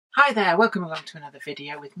Hi there, welcome along to another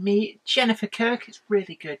video with me, Jennifer Kirk. It's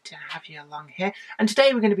really good to have you along here. And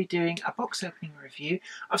today we're going to be doing a box opening review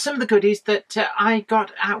of some of the goodies that I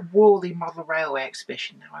got at Worley Model Railway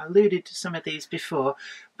Exhibition. Now, I alluded to some of these before,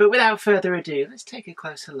 but without further ado, let's take a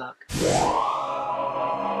closer look.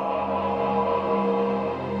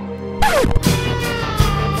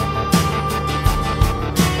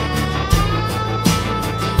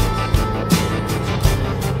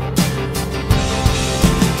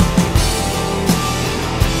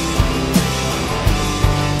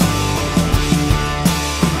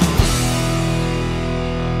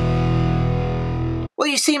 Well,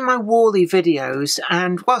 you've seen my Worley videos,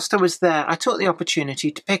 and whilst I was there, I took the opportunity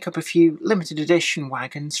to pick up a few limited edition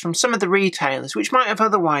wagons from some of the retailers, which might have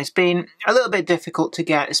otherwise been a little bit difficult to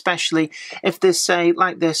get, especially if there's, say,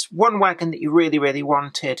 like this one wagon that you really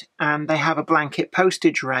wanted, and they have a blanket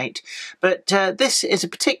postage rate. But this is a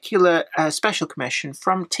particular special commission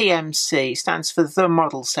from TMC, stands for The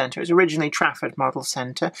Model Centre. It was originally Trafford Model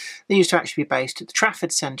Centre. They used to actually be based at the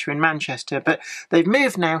Trafford Centre in Manchester, but they've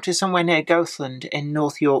moved now to somewhere near Goathland in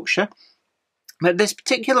North Yorkshire. But this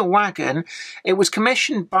particular wagon, it was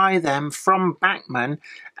commissioned by them from Bachmann,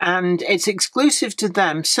 and it's exclusive to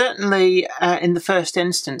them, certainly in the first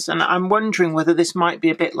instance. And I'm wondering whether this might be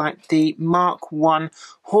a bit like the Mark I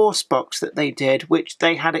horse box that they did, which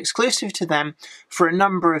they had exclusive to them for a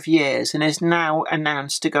number of years and is now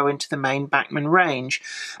announced to go into the main Bachmann range.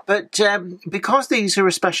 But because these are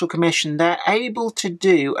a special commission, they're able to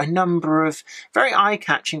do a number of very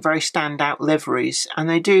eye-catching, very standout liveries, and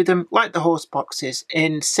they do them like the horse boxes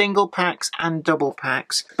in single packs and double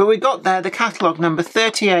packs. But we got there the catalogue number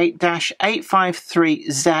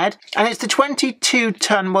 38-853Z, and it's the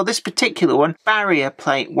 22-ton, well, this particular one, barrier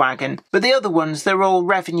plate wagon. But the other ones, they're all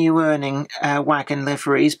revenue-earning wagon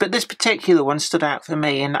liveries, but this particular one stood out for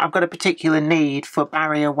me, and I've got a particular need for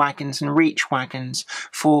barrier wagons and reach wagons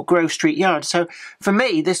for Grove Street Yard. So for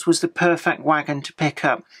me, this was the perfect wagon to pick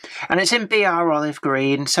up. And it's in BR olive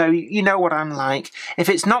green, so you know what I'm like. If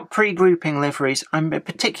it's not pre-grouping liveries, I'm a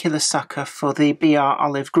particular sucker for the BR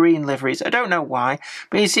olive green liveries. I don't know why,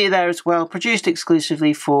 but you see there as well, produced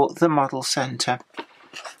exclusively for the Model Centre.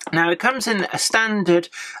 Now, it comes in a standard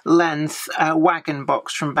length wagon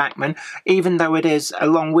box from Bachmann, even though it is a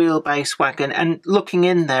long wheelbase wagon, and looking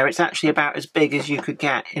in there, it's actually about as big as you could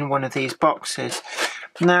get in one of these boxes.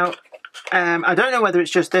 Now, I don't know whether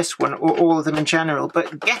it's just this one or all of them in general,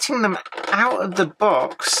 but getting them out of the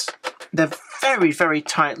box, they're very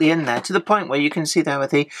tictly in there, to the point where you can see there where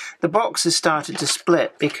the box has started to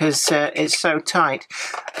split because it's so tight.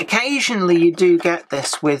 Occasionally you do get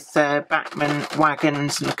this with Bachmann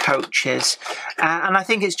wagons and coaches, and I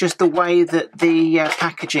think it's just the way that the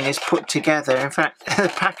packaging is put together. In fact,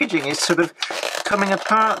 the packaging is sort of coming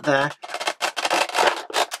apart there.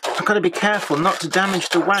 I've got to be careful not to damage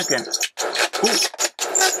the wagon. Ooh.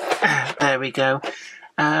 There we go.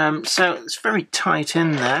 So it's very tight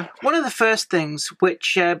in there. One of the first things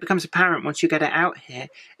which becomes apparent once you get it out here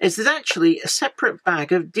is there's actually a separate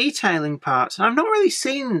bag of detailing parts. And I've not really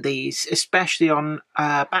seen these, especially on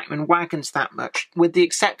Bachmann wagons, that much, with the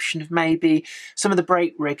exception of maybe some of the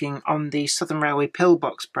brake rigging on the Southern Railway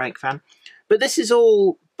pillbox brake van. But this is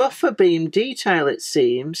all buffer beam detail, it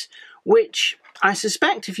seems, which I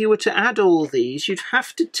suspect if you were to add all these, you'd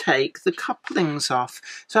have to take the couplings off.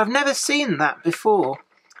 So I've never seen that before.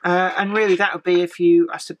 And really that would be if you,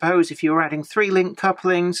 I suppose, if you were adding 3-link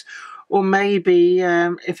couplings, or maybe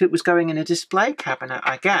if it was going in a display cabinet,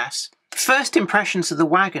 I guess. First impressions of the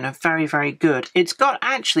wagon are very good. It's got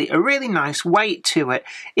actually a really nice weight to it,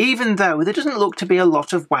 even though there doesn't look to be a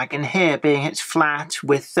lot of wagon here, being it's flat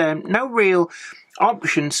with no real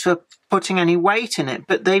options for putting any weight in it,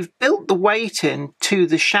 but they've built the weight in to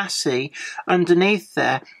the chassis underneath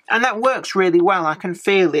there, and that works really well. I can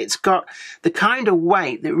feel it's got the kind of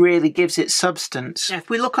weight that really gives it substance. If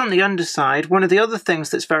we look on the underside, one of the other things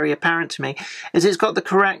that's very apparent to me is it's got the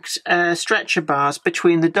correct stretcher bars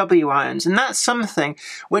between the W-irons, and that's something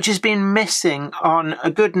which has been missing on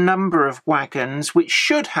a good number of wagons which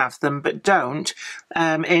should have them but don't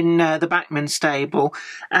in the Bachmann stable,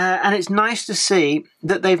 and it's nice to see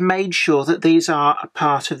that they've made sure that these are a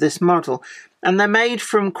part of this model. And they're made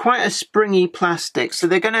from quite a springy plastic, so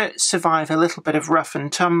they're going to survive a little bit of rough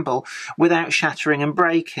and tumble without shattering and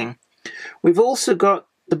breaking. We've also got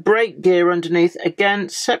the brake gear underneath, again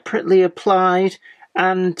separately applied,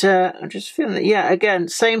 and I'm just feeling that, yeah, again,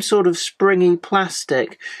 same sort of springy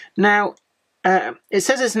plastic. Now, it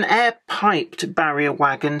says it's an air-piped barrier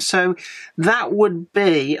wagon, so that would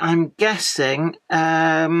be, I'm guessing,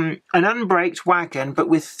 an unbraked wagon but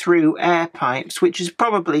with through air pipes, which is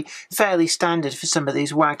probably fairly standard for some of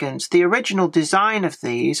these wagons. The original design of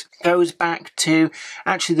these goes back to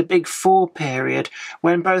actually the Big Four period,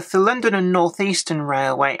 when both the London and North Eastern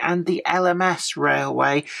Railway and the LMS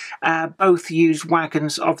Railway both used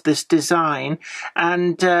wagons of this design,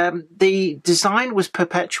 and the design was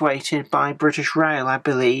perpetuated by British Rail, I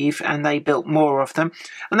believe, and they built more of them,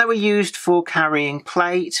 and they were used for carrying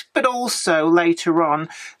plate, but also later on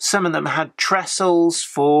some of them had trestles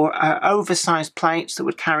for oversized plates that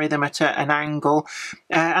would carry them at an angle,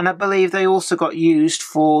 and I believe they also got used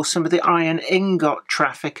for some of the iron ingot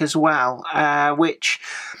traffic as well, which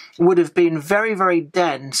would have been very, very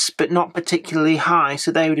dense but not particularly high,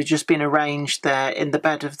 so they would have just been arranged there in the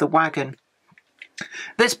bed of the wagon.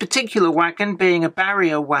 This particular wagon, being a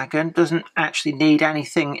barrier wagon, doesn't actually need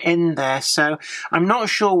anything in there, so I'm not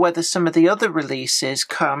sure whether some of the other releases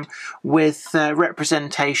come with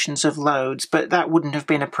representations of loads, but that wouldn't have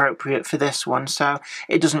been appropriate for this one, so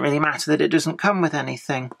it doesn't really matter that it doesn't come with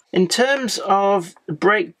anything. In terms of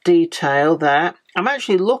brake detail there, I'm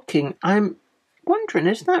actually looking, I'm wondering,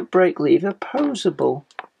 is that brake lever posable?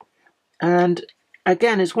 And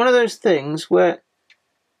again, it's one of those things where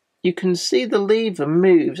you can see the lever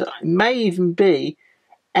moves. It may even be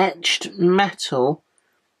etched metal,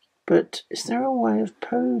 but is there a way of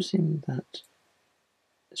posing that?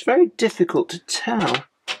 It's very difficult to tell.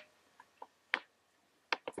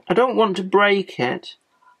 I don't want to break it.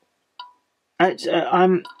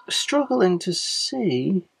 I'm struggling to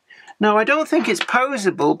see. No, I don't think it's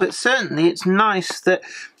posable, but certainly it's nice that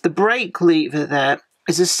the brake lever there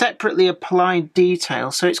is a separately applied detail,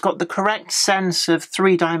 so it's got the correct sense of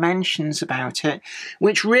 3 dimensions about it,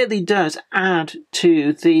 which really does add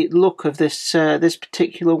to the look of this this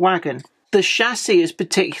particular wagon. The chassis is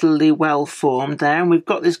particularly well formed there, and we've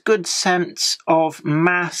got this good sense of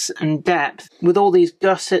mass and depth with all these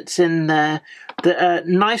gussets in there that are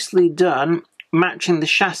nicely done, matching the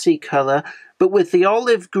chassis colour, but with the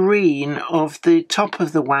olive green of the top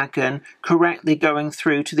of the wagon correctly going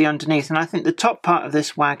through to the underneath. And I think the top part of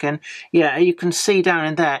this wagon, yeah, you can see down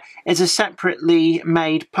in there, is a separately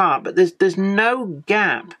made part, but there's no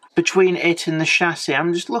gap between it and the chassis.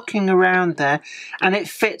 I'm just looking around there, and it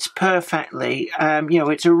fits perfectly. You know,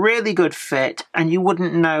 it's a really good fit, and you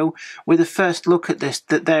wouldn't know with a first look at this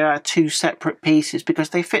that there are 2 separate pieces, because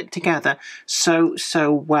they fit together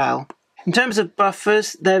so well. In terms of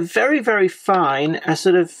buffers, they're very, very fine. I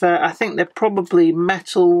think they're probably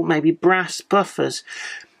metal, maybe brass buffers.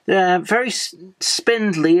 They're very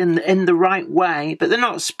spindly in the right way, but they're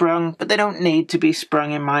not sprung, but they don't need to be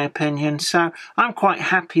sprung in my opinion, so I'm quite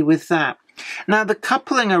happy with that. Now the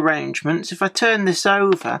coupling arrangements, if I turn this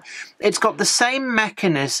over, it's got the same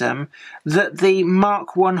mechanism that the Mark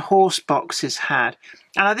I horse boxes had.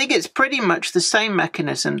 And I think it's pretty much the same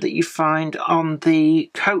mechanism that you find on the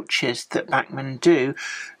coaches that Bachmann do.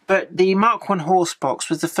 But the Mark I horse box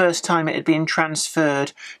was the first time it had been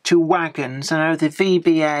transferred to wagons. I know the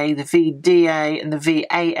VBA, the VDA and the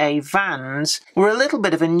VAA vans were a little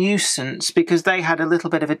bit of a nuisance because they had a little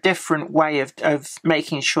bit of a different way of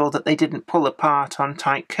making sure that they didn't pull apart on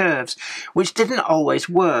tight curves, which didn't always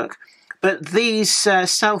work. But these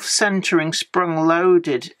self-centering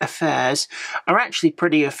sprung-loaded affairs are actually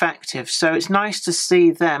pretty effective, so it's nice to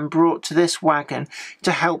see them brought to this wagon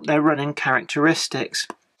to help their running characteristics.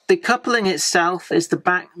 The coupling itself is the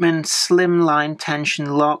Bachmann slimline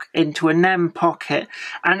tension lock into a NEM pocket,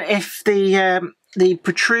 and if the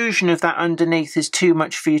protrusion of that underneath is too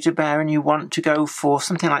much for you to bear and you want to go for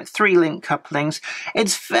something like 3-link couplings,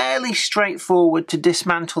 it's fairly straightforward to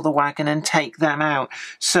dismantle the wagon and take them out.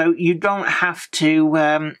 So you don't have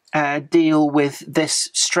to deal with this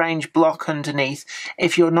strange block underneath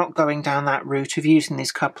if you're not going down that route of using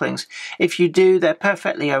these couplings. If you do, they're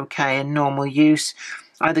perfectly okay in normal use.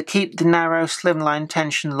 Either keep the narrow slimline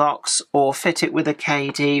tension locks or fit it with a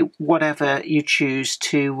KD, whatever you choose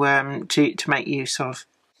to make use of.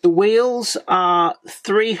 The wheels are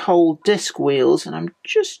 3-hole disc wheels, and I'm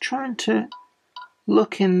just trying to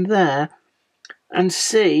look in there and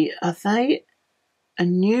see, are they a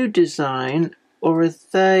new design or are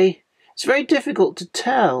they... It's very difficult to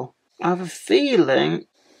tell. I have a feeling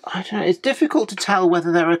I don't know, it's difficult to tell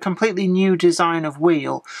whether they're a completely new design of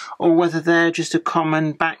wheel or whether they're just a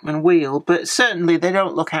common Bachmann wheel, but certainly they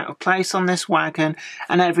don't look out of place on this wagon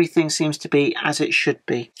and everything seems to be as it should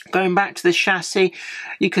be. Going back to the chassis,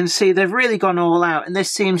 you can see they've really gone all out, and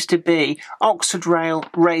this seems to be Oxford Rail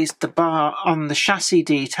raised the bar on the chassis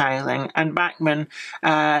detailing, and Bachmann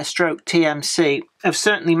stroke TMC have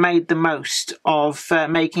certainly made the most of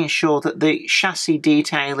making sure that the chassis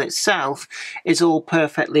detail itself is all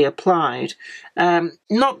perfectly applied.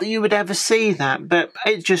 Not that you would ever see that, but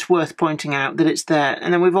it's just worth pointing out that it's there.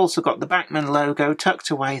 And then we've also got the Bachmann logo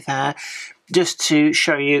tucked away there, just to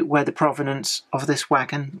show you where the provenance of this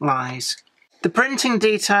wagon lies. The printing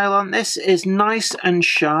detail on this is nice and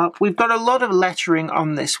sharp. We've got a lot of lettering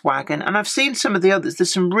on this wagon, and I've seen some of the others.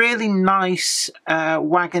 There's some really nice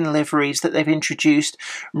wagon liveries that they've introduced,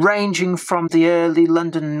 ranging from the early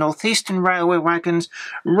London North Eastern Railway wagons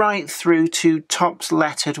right through to Tops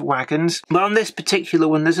lettered wagons. But on this particular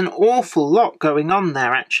one, there's an awful lot going on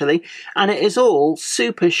there, actually, and it is all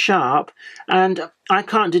super sharp, and I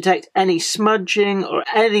can't detect any smudging or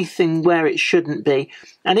anything where it shouldn't be.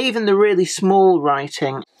 And even the really small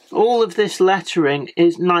writing, all of this lettering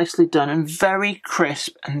is nicely done and very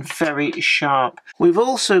crisp and very sharp. We've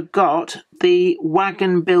also got the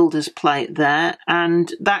wagon builder's plate there,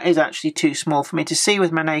 and that is actually too small for me to see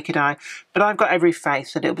with my naked eye, but I've got every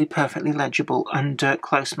faith that it'll be perfectly legible under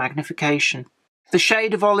close magnification. The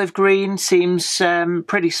shade of olive green seems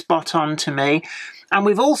pretty spot on to me. And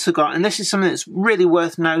we've also got, and this is something that's really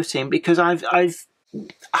worth noting because I've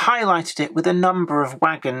highlighted it with a number of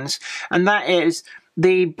wagons, and that is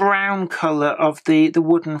the brown colour of the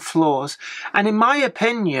wooden floors. And in my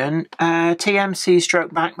opinion, TMC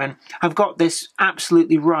stroke Bachmann have got this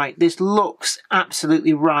absolutely right. This looks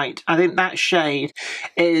absolutely right. I think that shade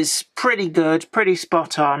is pretty good, pretty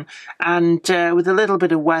spot on, and with a little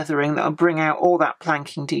bit of weathering that'll bring out all that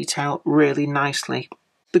planking detail really nicely.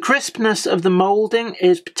 The crispness of the moulding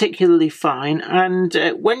is particularly fine, and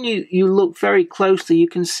when you look very closely you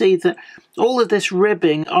can see that all of this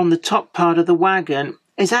ribbing on the top part of the wagon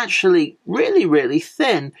is actually really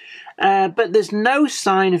thin, but there's no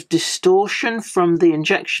sign of distortion from the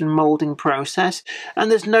injection moulding process, and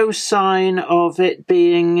there's no sign of it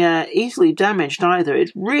being easily damaged either.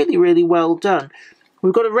 It's really well done.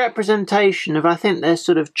 We've got a representation of, I think there's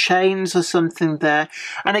sort of chains or something there.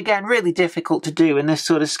 And again, really difficult to do in this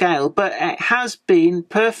sort of scale, but it has been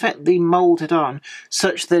perfectly moulded on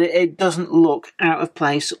such that it doesn't look out of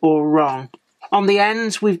place or wrong. On the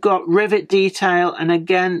ends, we've got rivet detail, and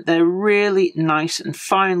again, they're really nice and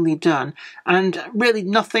finely done, and really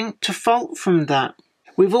nothing to fault from that.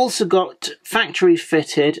 We've also got factory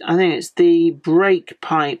fitted, I think it's the brake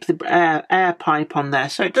pipe, the air pipe on there.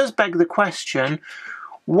 So it does beg the question,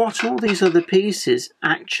 what all these other pieces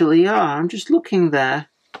actually are. I'm just looking there.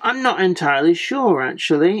 I'm not entirely sure,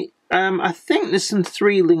 actually. I think there's some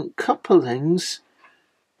 3-link couplings.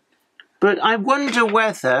 But I wonder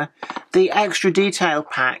whether the extra detail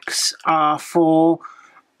packs are for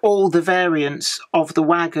all the variants of the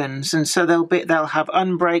wagons, and so they'll have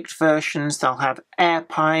unbraked versions, they'll have air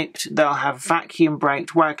piped, they'll have vacuum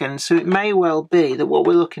braked wagons. So it may well be that what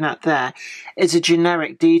we're looking at there is a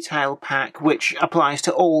generic detail pack which applies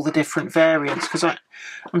to all the different variants, because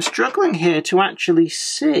I'm struggling here to actually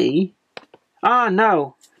see. Ah,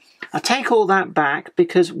 no, I take all that back,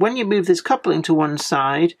 because when you move this coupling to one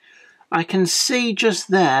side, I can see just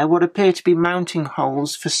there what appear to be mounting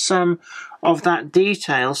holes for some of that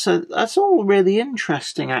detail. So that's all really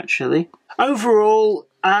interesting, actually. Overall,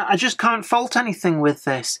 I just can't fault anything with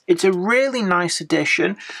this. It's a really nice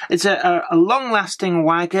addition. It's a long-lasting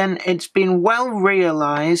wagon. It's been well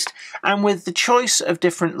realised, and with the choice of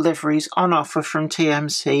different liveries on offer from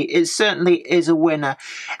TMC, it certainly is a winner.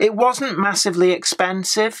 It wasn't massively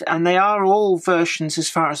expensive, and they are all versions, as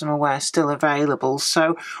far as I'm aware, still available,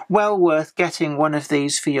 so well worth getting one of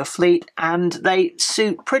these for your fleet, and they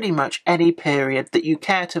suit pretty much any period that you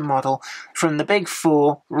care to model, from the Big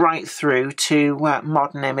Four right through to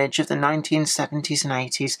modern image of the 1970s and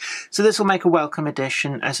 80s, so this will make a welcome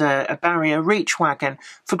addition as a barrier reach wagon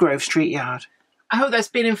for Grove Street Yard. I hope that's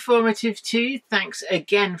been informative too. Thanks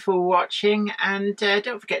again for watching, and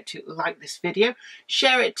don't forget to like this video,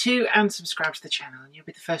 share it too, and subscribe to the channel, and you'll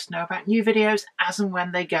be the first to know about new videos as and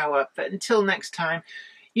when they go up. But until next time,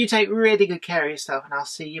 you take really good care of yourself, and I'll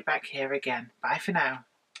see you back here again. Bye for now.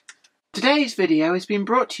 Today's video has been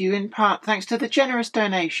brought to you in part thanks to the generous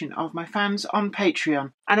donation of my fans on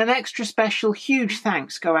Patreon, and an extra special huge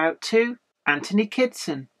thanks go out to Anthony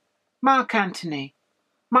Kidson, Mark Anthony,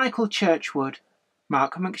 Michael Churchwood,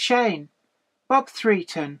 Mark McShane, Bob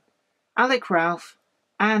Threeton, Alec Ralph,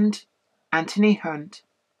 and Anthony Hunt.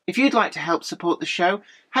 If you'd like to help support the show,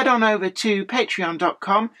 head on over to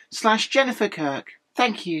patreon.com/Jennifer Kirk.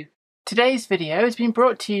 Thank you. Today's video has been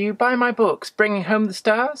brought to you by my books, Bringing Home the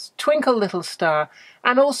Stars, Twinkle Little Star,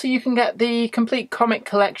 and also you can get the complete comic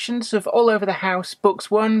collections of All Over the House, Books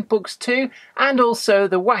 1, Books 2, and also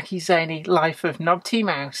the wacky zany Life of Knobty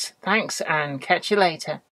Mouse. Thanks, and catch you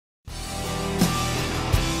later.